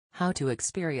How to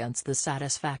experience the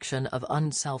satisfaction of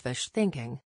unselfish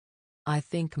thinking. I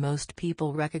think most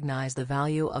people recognize the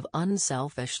value of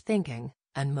unselfish thinking,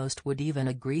 and most would even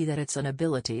agree that it's an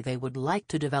ability they would like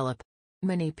to develop.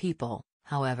 Many people,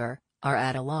 however, are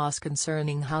at a loss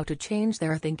concerning how to change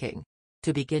their thinking.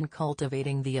 To begin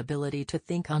cultivating the ability to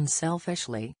think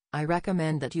unselfishly, I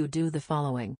recommend that you do the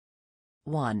following.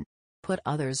 1. Put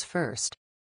others first.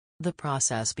 The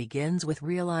process begins with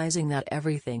realizing that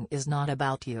everything is not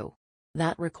about you.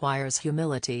 That requires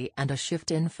humility and a shift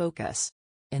in focus.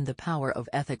 In The Power of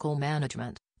Ethical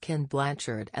Management, Ken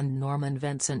Blanchard and Norman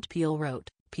Vincent Peale wrote,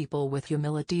 "People with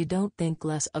humility don't think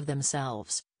less of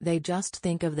themselves, they just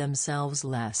think of themselves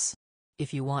less."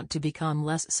 If you want to become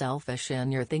less selfish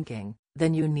in your thinking,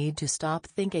 then you need to stop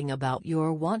thinking about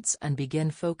your wants and begin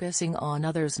focusing on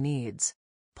others' needs.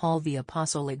 Paul the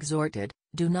Apostle exhorted,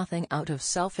 "Do nothing out of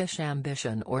selfish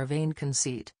ambition or vain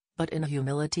conceit, but in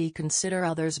humility consider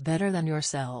others better than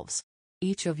yourselves."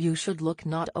 Each of you should look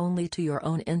not only to your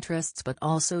own interests but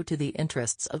also to the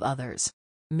interests of others.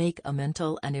 Make a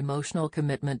mental and emotional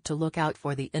commitment to look out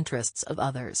for the interests of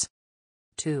others.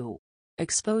 2.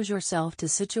 Expose yourself to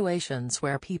situations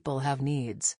where people have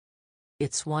needs.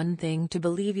 It's one thing to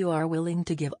believe you are willing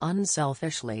to give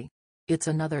unselfishly. It's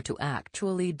another to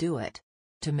actually do it.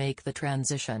 To make the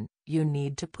transition, you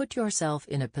need to put yourself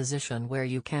in a position where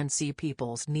you can see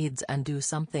people's needs and do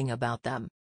something about them.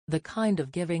 The kind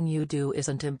of giving you do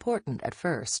isn't important at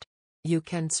first. You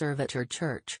can serve at your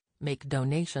church, make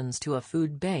donations to a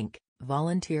food bank,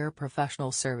 volunteer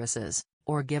professional services,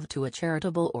 or give to a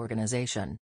charitable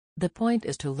organization. The point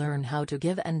is to learn how to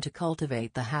give and to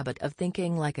cultivate the habit of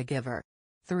thinking like a giver.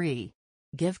 3.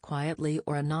 Give quietly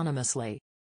or anonymously.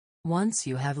 Once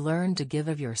you have learned to give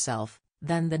of yourself,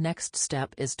 then the next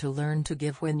step is to learn to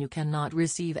give when you cannot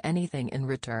receive anything in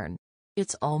return.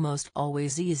 It's almost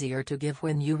always easier to give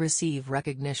when you receive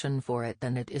recognition for it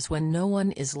than it is when no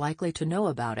one is likely to know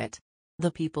about it. The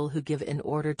people who give in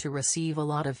order to receive a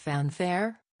lot of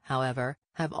fanfare, however,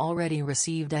 have already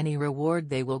received any reward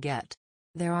they will get.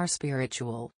 There are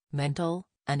spiritual, mental,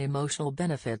 and emotional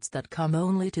benefits that come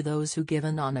only to those who give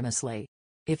anonymously.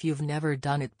 If you've never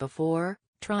done it before,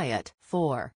 try it.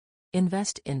 4.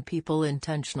 Invest in people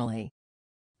intentionally.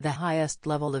 The highest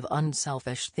level of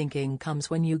unselfish thinking comes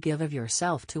when you give of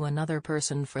yourself to another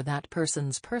person for that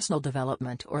person's personal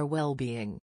development or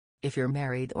well-being. If you're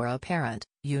married or a parent,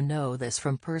 you know this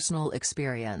from personal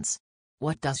experience.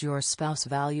 What does your spouse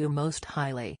value most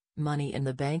highly, money in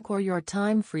the bank or your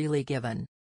time freely given?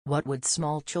 What would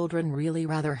small children really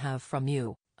rather have from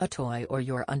you, a toy or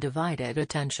your undivided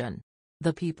attention?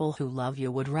 The people who love you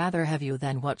would rather have you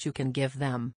than what you can give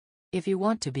them. If you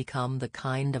want to become the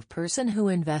kind of person who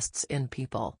invests in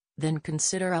people, then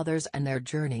consider others and their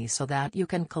journey so that you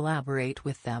can collaborate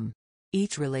with them.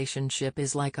 Each relationship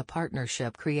is like a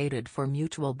partnership created for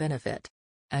mutual benefit.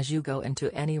 As you go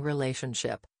into any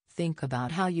relationship, think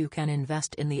about how you can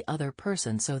invest in the other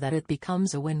person so that it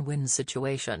becomes a win-win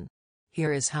situation.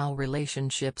 Here is how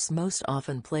relationships most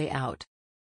often play out.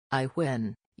 I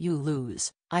win, you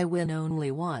lose, I win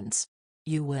only once.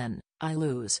 You win, I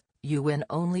lose, you win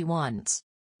only once.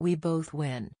 We both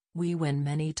win, we win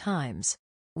many times.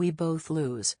 We both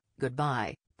lose,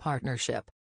 goodbye,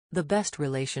 partnership. The best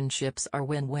relationships are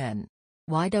win-win.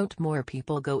 Why don't more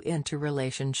people go into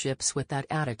relationships with that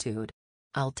attitude?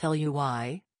 I'll tell you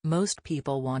why. Most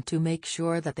people want to make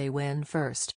sure that they win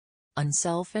first.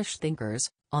 Unselfish thinkers,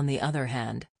 on the other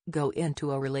hand, go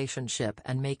into a relationship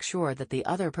and make sure that the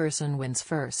other person wins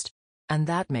first. And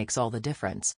that makes all the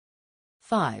difference.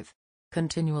 5.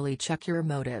 Continually check your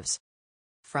motives.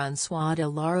 François de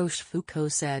La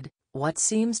Rochefoucauld said, "What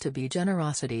seems to be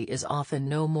generosity is often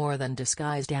no more than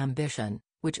disguised ambition,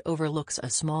 which overlooks a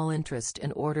small interest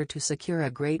in order to secure a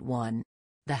great one."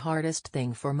 The hardest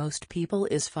thing for most people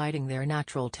is fighting their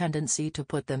natural tendency to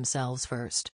put themselves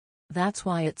first. That's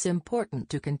why it's important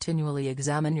to continually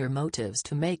examine your motives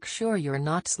to make sure you're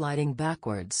not sliding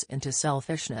backwards into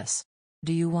selfishness.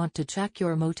 Do you want to check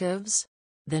your motives?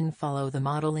 Then follow the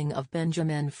modeling of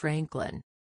Benjamin Franklin.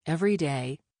 Every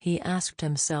day, he asked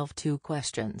himself 2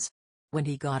 questions. When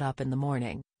he got up in the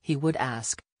morning, he would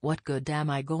ask, "What good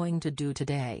am I going to do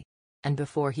today?" And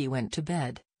before he went to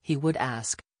bed, he would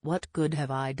ask, "What good have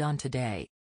I done today?"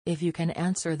 If you can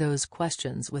answer those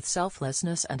questions with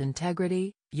selflessness and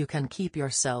integrity, you can keep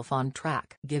yourself on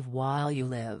track. Give while you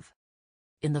live.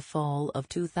 In the fall of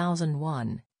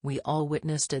 2001, we all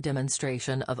witnessed a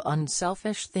demonstration of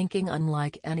unselfish thinking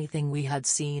unlike anything we had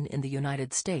seen in the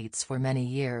United States for many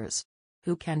years.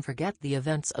 Who can forget the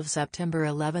events of September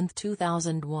 11,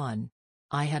 2001?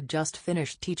 I had just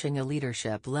finished teaching a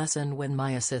leadership lesson when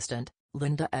my assistant,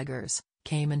 Linda Eggers,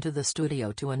 came into the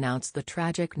studio to announce the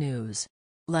tragic news.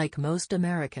 Like most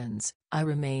Americans, I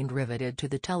remained riveted to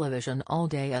the television all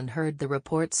day and heard the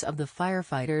reports of the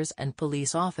firefighters and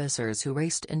police officers who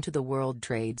raced into the World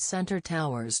Trade Center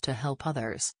towers to help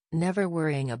others, never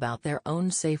worrying about their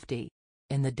own safety.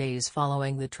 In the days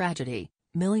following the tragedy,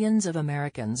 millions of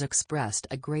Americans expressed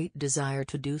a great desire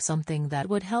to do something that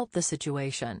would help the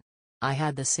situation. I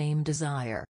had the same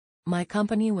desire. My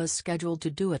company was scheduled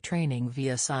to do a training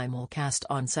via simulcast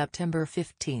on September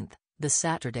 15, the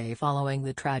Saturday following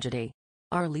the tragedy.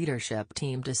 Our leadership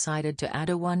team decided to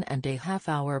add a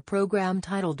 1.5-hour program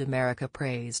titled America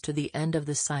Prays to the end of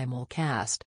the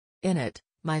simulcast. In it,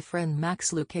 my friend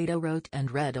Max Lucado wrote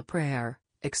and read a prayer,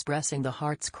 expressing the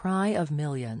heart's cry of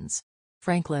millions.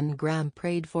 Franklin Graham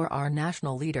prayed for our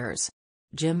national leaders.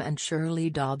 Jim and Shirley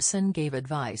Dobson gave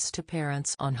advice to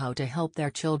parents on how to help their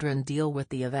children deal with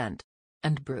the event.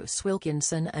 And Bruce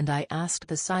Wilkinson and I asked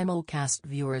the simulcast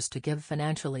viewers to give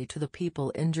financially to the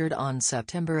people injured on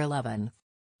September 11.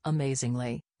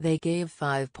 Amazingly, they gave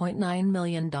 $5.9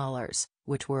 million,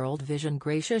 which World Vision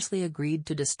graciously agreed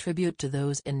to distribute to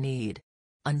those in need.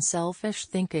 Unselfish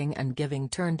thinking and giving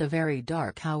turned a very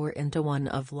dark hour into one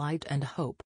of light and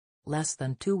hope. Less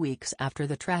than 2 weeks after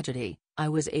the tragedy, I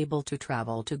was able to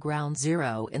travel to Ground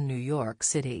Zero in New York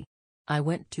City. I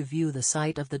went to view the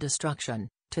site of the destruction,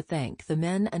 to thank the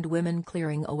men and women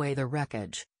clearing away the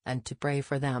wreckage, and to pray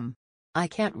for them. I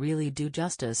can't really do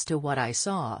justice to what I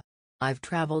saw. I've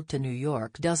traveled to New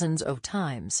York dozens of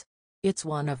times. It's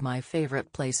one of my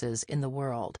favorite places in the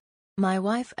world. My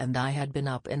wife and I had been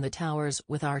up in the towers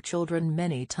with our children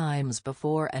many times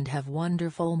before and have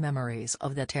wonderful memories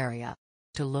of that area.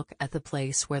 To look at the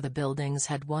place where the buildings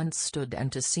had once stood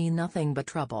and to see nothing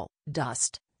but rubble,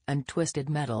 dust, and twisted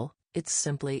metal, it's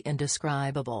simply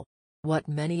indescribable. What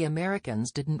many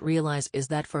Americans didn't realize is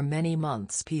that for many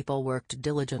months people worked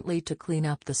diligently to clean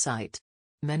up the site.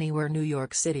 Many were New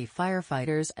York City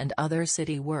firefighters and other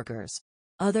city workers.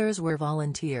 Others were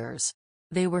volunteers.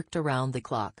 They worked around the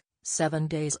clock, 7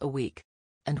 days a week.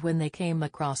 And when they came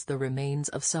across the remains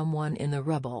of someone in the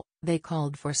rubble, they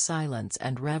called for silence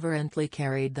and reverently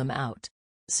carried them out.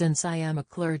 Since I am a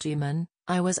clergyman,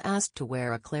 I was asked to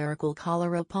wear a clerical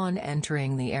collar upon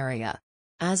entering the area.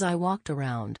 As I walked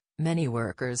around, many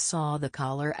workers saw the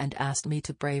collar and asked me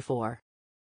to pray for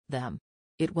them.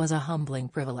 It was a humbling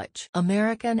privilege.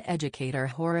 American educator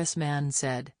Horace Mann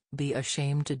said, "Be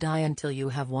ashamed to die until you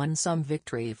have won some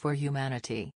victory for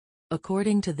humanity."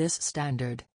 According to this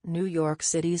standard, New York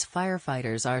City's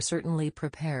firefighters are certainly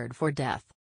prepared for death.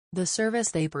 The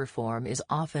service they perform is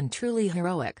often truly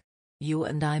heroic. You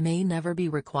and I may never be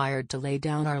required to lay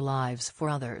down our lives for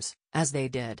others, as they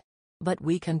did. But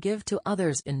we can give to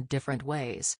others in different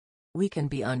ways. We can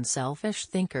be unselfish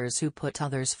thinkers who put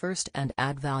others first and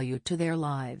add value to their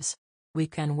lives. We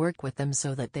can work with them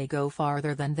so that they go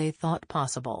farther than they thought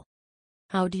possible.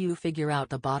 How do you figure out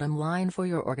the bottom line for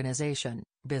your organization,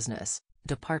 business,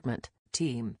 department,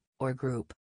 team, or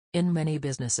group? In many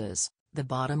businesses, the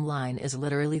bottom line is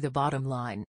literally the bottom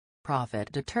line.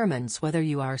 Profit determines whether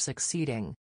you are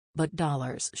succeeding. But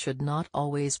dollars should not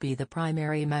always be the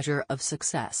primary measure of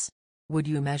success. Would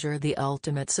you measure the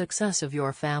ultimate success of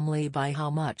your family by how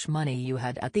much money you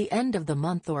had at the end of the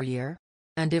month or year?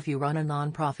 And if you run a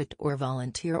nonprofit or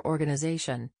volunteer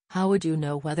organization, how would you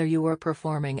know whether you were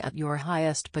performing at your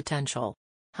highest potential?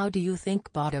 How do you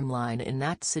think bottom line in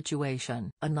that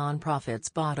situation? A nonprofit's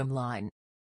bottom line.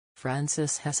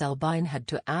 Frances Hesselbein had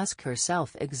to ask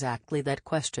herself exactly that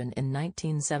question in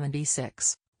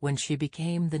 1976, when she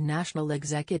became the National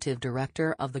Executive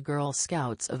Director of the Girl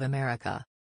Scouts of America.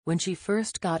 When she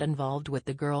first got involved with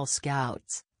the Girl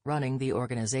Scouts, running the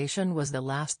organization was the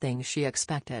last thing she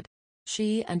expected.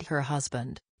 She and her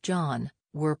husband, John,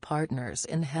 were partners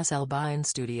in Hesselbein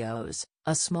Studios,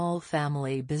 a small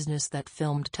family business that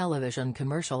filmed television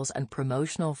commercials and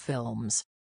promotional films.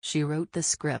 She wrote the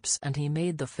scripts and he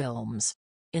made the films.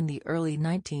 In the early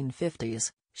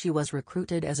 1950s, she was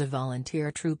recruited as a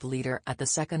volunteer troop leader at the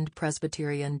Second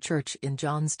Presbyterian Church in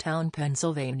Johnstown,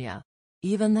 Pennsylvania.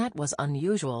 Even that was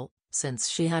unusual, since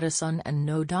she had a son and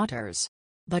no daughters.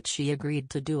 But she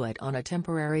agreed to do it on a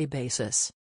temporary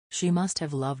basis. She must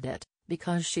have loved it,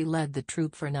 because she led the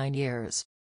troop for 9 years.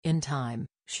 In time,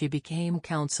 she became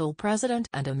council president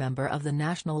and a member of the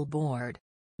national board.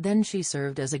 Then she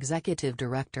served as executive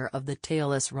director of the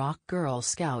Tailless Rock Girl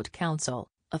Scout Council,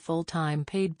 a full-time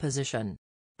paid position.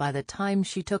 By the time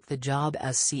she took the job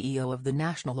as CEO of the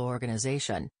national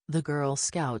organization, the Girl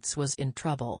Scouts was in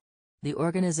trouble. The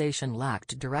organization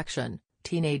lacked direction,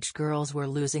 teenage girls were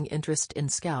losing interest in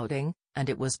scouting, and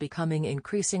it was becoming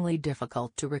increasingly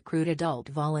difficult to recruit adult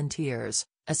volunteers,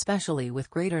 especially with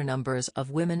greater numbers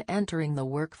of women entering the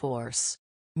workforce.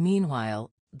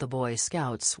 Meanwhile, the Boy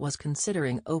Scouts was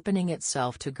considering opening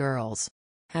itself to girls.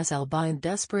 Hesselbein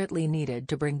desperately needed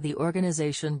to bring the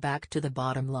organization back to the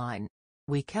bottom line.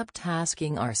 "We kept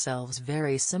asking ourselves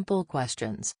very simple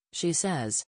questions," she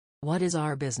says. "What is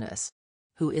our business?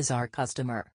 Who is our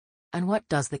customer? And what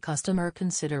does the customer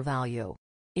consider value?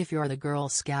 If you're the Girl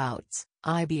Scouts,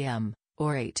 IBM,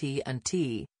 or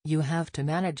AT&T, you have to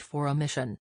manage for a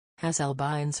mission."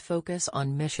 Hesselbein's focus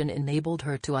on mission enabled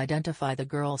her to identify the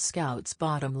Girl Scouts'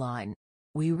 bottom line.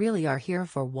 "We really are here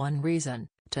for one reason,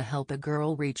 to help a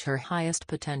girl reach her highest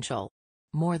potential.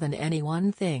 More than any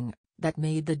one thing, that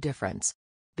made the difference.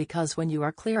 Because when you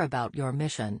are clear about your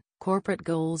mission, corporate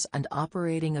goals and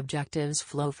operating objectives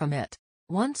flow from it."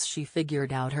 Once she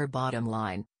figured out her bottom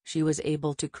line, she was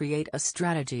able to create a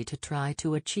strategy to try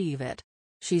to achieve it.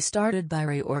 She started by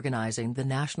reorganizing the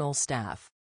national staff.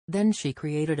 Then she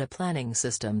created a planning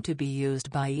system to be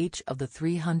used by each of the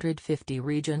 350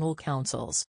 regional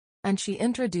councils. And she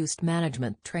introduced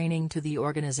management training to the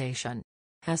organization.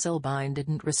 Hesselbein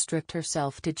didn't restrict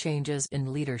herself to changes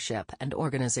in leadership and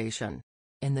organization.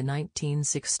 In the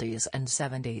 1960s and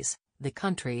 70s, the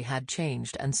country had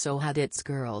changed and so had its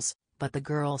girls, but the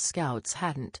Girl Scouts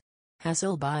hadn't.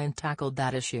 Hesselbein tackled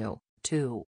that issue,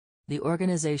 too. The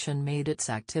organization made its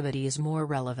activities more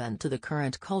relevant to the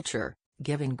current culture,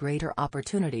 giving greater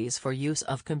opportunities for use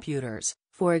of computers,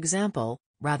 for example,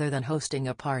 rather than hosting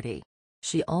a party.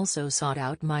 She also sought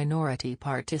out minority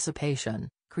participation,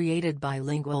 created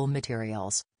bilingual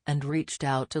materials, and reached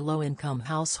out to low-income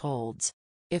households.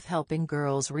 If helping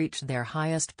girls reach their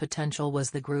highest potential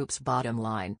was the group's bottom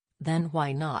line, then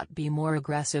why not be more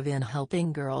aggressive in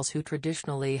helping girls who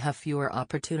traditionally have fewer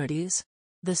opportunities?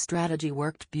 The strategy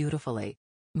worked beautifully.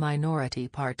 Minority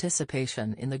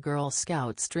participation in the Girl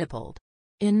Scouts tripled.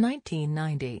 In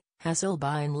 1990,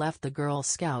 Hesselbein left the Girl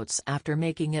Scouts after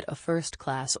making it a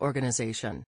first-class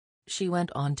organization. She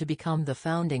went on to become the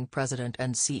founding president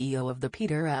and CEO of the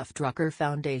Peter F. Drucker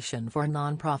Foundation for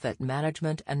Nonprofit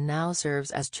Management and now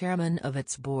serves as chairman of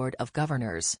its board of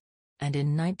governors. And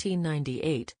in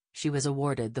 1998, she was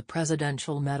awarded the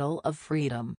Presidential Medal of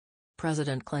Freedom.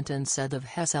 President Clinton said of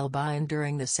Hesselbein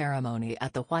during the ceremony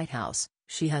at the White House,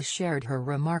 "She has shared her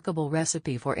remarkable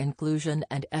recipe for inclusion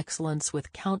and excellence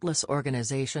with countless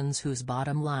organizations whose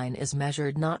bottom line is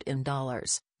measured not in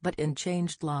dollars, but in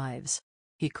changed lives."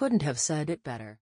 He couldn't have said it better.